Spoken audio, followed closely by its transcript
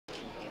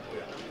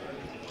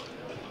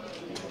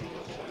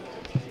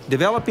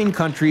Developing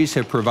countries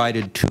have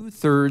provided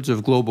 2/3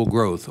 of global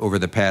growth over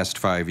the past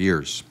 5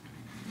 years.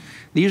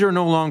 These are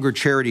no longer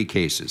charity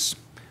cases.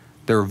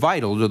 They're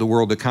vital to the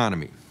world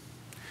economy.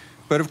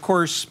 But of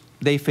course,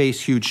 they face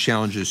huge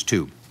challenges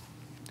too.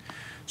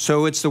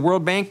 So it's the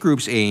World Bank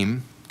Group's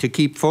aim to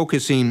keep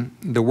focusing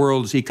the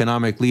world's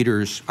economic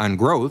leaders on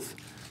growth,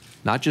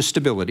 not just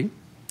stability,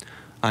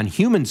 on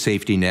human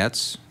safety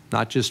nets,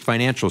 not just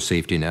financial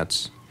safety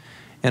nets,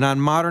 and on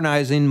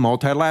modernizing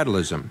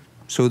multilateralism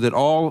so that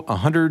all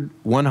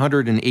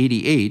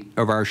 188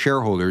 of our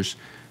shareholders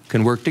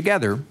can work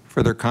together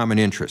for their common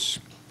interests.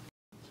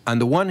 On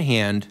the one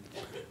hand,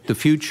 the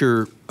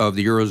future of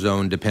the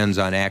Eurozone depends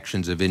on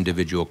actions of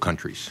individual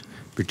countries,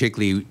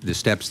 particularly the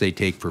steps they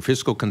take for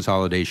fiscal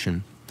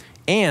consolidation,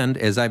 and,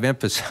 as I've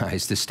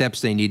emphasized, the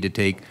steps they need to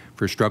take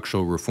for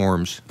structural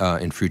reforms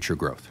and future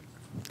growth.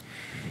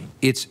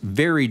 It's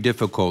very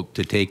difficult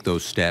to take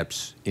those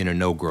steps in a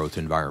no-growth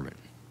environment.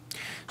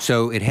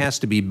 So it has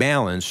to be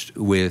balanced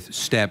with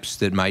steps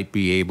that might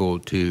be able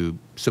to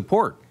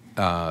support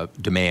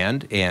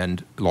demand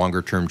and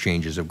longer-term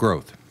changes of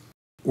growth.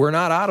 We're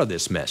not out of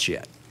this mess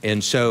yet.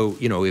 And so,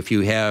 you know, if you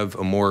have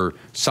a more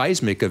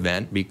seismic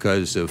event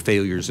because of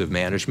failures of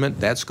management,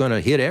 that's going to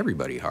hit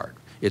everybody hard.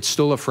 It's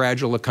still a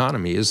fragile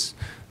economy, as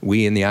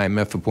we in the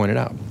IMF have pointed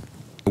out.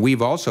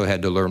 We've also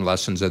had to learn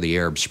lessons of the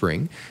Arab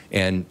Spring,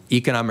 and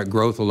economic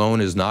growth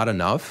alone is not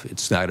enough.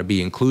 It's got to be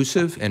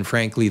inclusive, and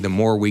frankly, the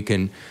more we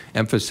can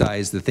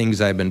emphasize the things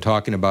I've been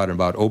talking about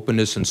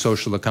openness and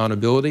social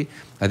accountability,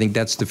 I think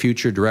that's the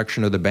future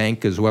direction of the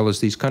bank as well as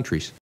these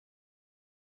countries.